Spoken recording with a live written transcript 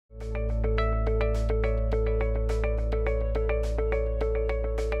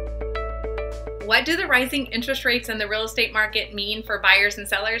what do the rising interest rates in the real estate market mean for buyers and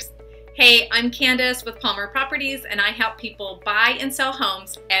sellers? Hey, I'm Kandis with Palmer Properties, and I help people buy and sell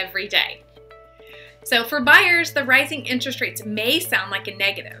homes every day. So for buyers, the rising interest rates may sound like a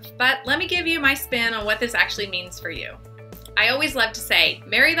negative, but let me give you my spin on what this actually means for you. I always love to say,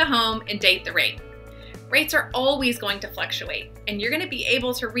 marry the home and date the rate. Rates are always going to fluctuate, and you're going to be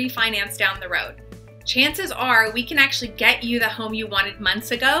able to refinance down the road. Chances are we can actually get you the home you wanted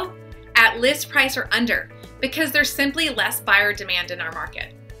months ago at list price or under, because there's simply less buyer demand in our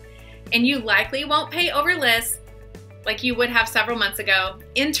market. And you likely won't pay over list like you would have several months ago.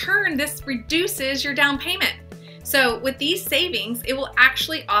 In turn, this reduces your down payment. So with these savings, it will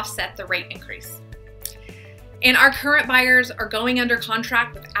actually offset the rate increase. And our current buyers are going under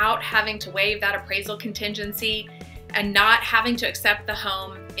contract without having to waive that appraisal contingency and not having to accept the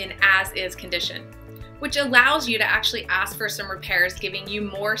home in as-is condition, which allows you to actually ask for some repairs, giving you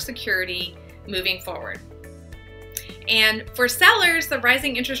more security moving forward. And for sellers, the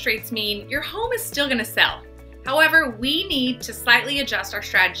rising interest rates mean your home is still going to sell. However, we need to slightly adjust our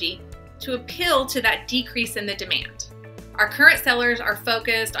strategy to appeal to that decrease in the demand. Our current sellers are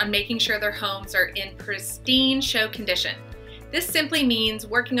focused on making sure their homes are in pristine show condition. This simply means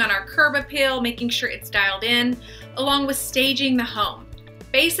working on our curb appeal, making sure it's dialed in, along with staging the home.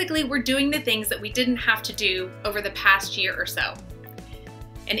 Basically, we're doing the things that we didn't have to do over the past year or so.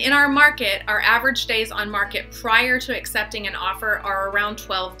 And in our market, our average days on market prior to accepting an offer are around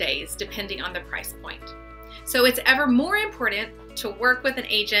 12 days, depending on the price point. So it's ever more important to work with an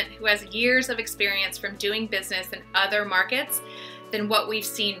agent who has years of experience from doing business in other markets than what we've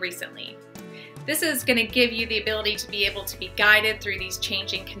seen recently. This is going to give you the ability to be able to be guided through these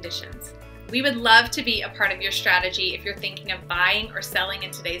changing conditions. We would love to be a part of your strategy if you're thinking of buying or selling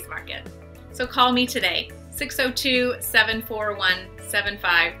in today's market. So call me today,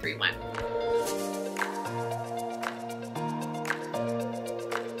 602-741-7531.